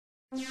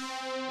I'm so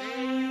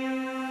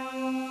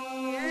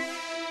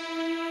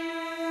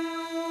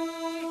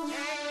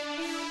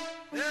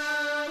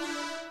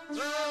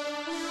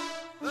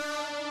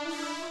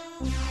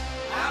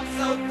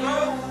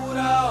throwed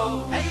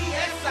off. Hey,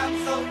 yes, I'm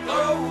so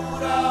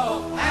throwed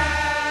off.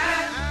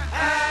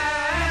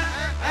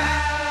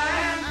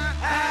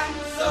 I'm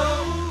so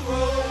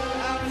throwed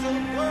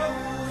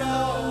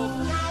off.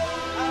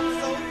 I'm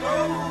so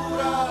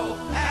throwed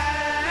off.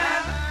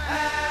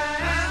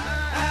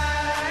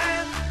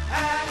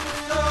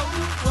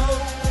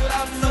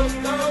 I'm so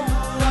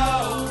throwed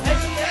off.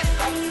 Hey, yes,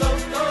 I'm so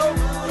throwed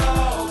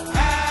off.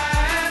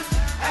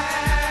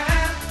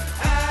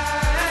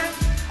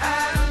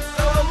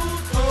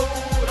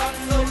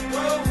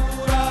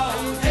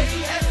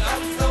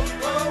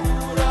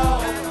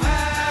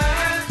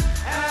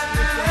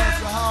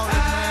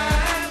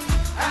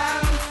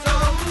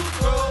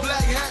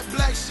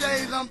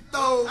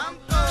 I'm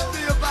throwed.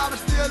 Still vibing,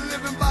 still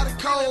living by the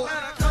code.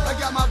 I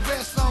got my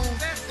vest on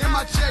and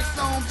my checks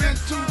on. Been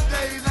 2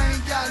 days, I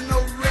ain't got no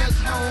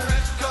rest home.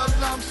 Cause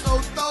I'm so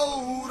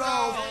throwed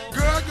off.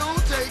 Girl, gon'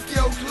 take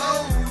your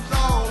clothes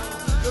off.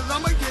 Cause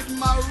I'ma get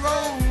my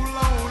roll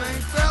on.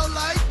 Ain't felt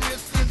like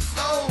this in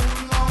so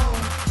long.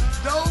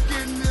 Don't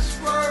get this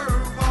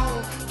swerve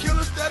on.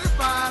 Killer steady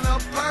find a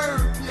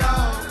perp,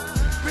 y'all.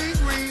 Pink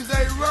greens,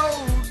 they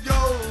rose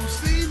gold.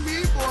 See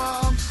me, boy,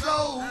 I'm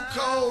so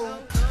cold.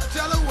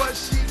 Tell her what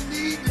she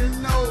need to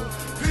know.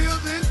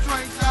 Pills and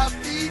drinks, I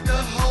feed the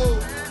hoe.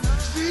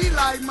 She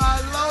like my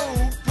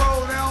low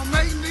pro. They don't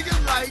make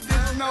niggas like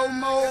this no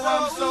more.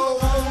 I'm so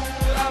old.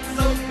 I'm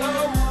so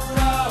throwed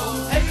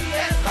off. Hey,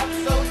 yes, I'm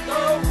so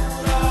throwed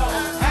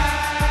off.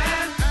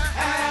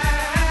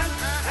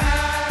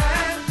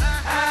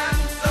 I'm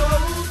so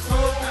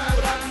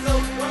throwed. I'm so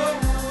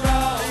throwed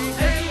off.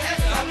 Hey,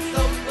 yes, I'm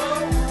so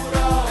throwed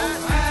off.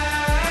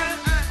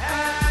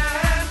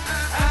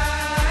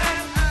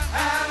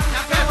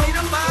 Now pass me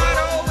the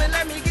bottle and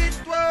let me get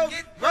throwed.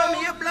 Roll me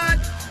a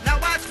blunt, now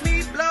watch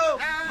me blow.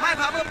 Might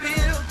pop a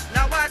pill,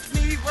 now watch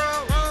me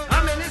roll.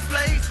 I'm in this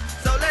place,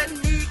 so let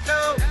me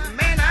go.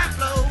 Man, I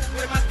flow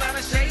with my style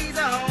of shades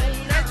on.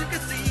 As you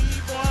can see,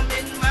 boy, I'm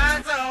in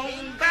my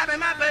zone. Bobbing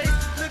my face,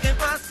 looking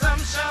for some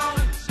show.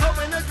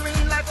 Hoping the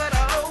green light for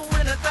the hole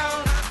in the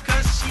thong.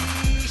 Cause she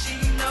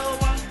know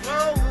I'm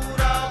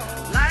throwed off.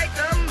 Like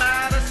I'm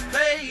out of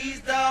space,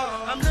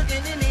 dog. I'm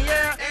looking in the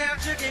air,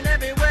 chicken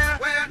everywhere.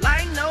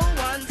 Like no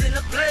one's in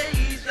the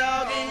place,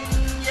 dog.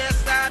 And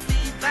yes, I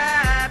be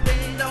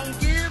vibing. Don't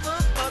give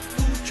a fuck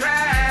who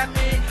try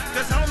me.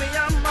 Cause homie,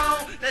 I'm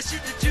on that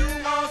shit that you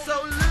want.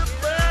 So look,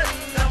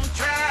 buddy, don't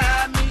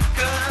try me.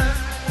 Cause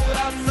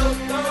I'm so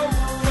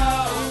throwed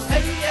off.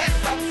 Hey, yes,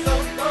 I'm so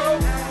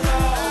throwed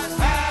off.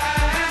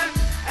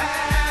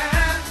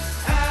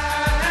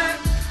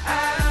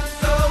 I'm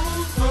so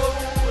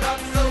throwed.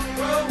 I'm so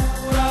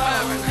throwed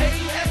off. Hey,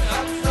 yes,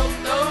 I'm so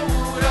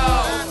throwed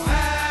off.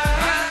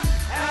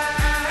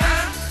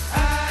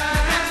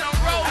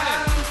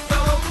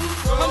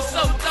 I'm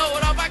so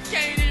throwed off, I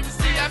can't even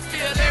see. I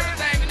feel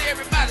everything and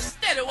everybody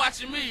steady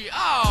watching me.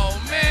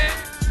 Oh, man.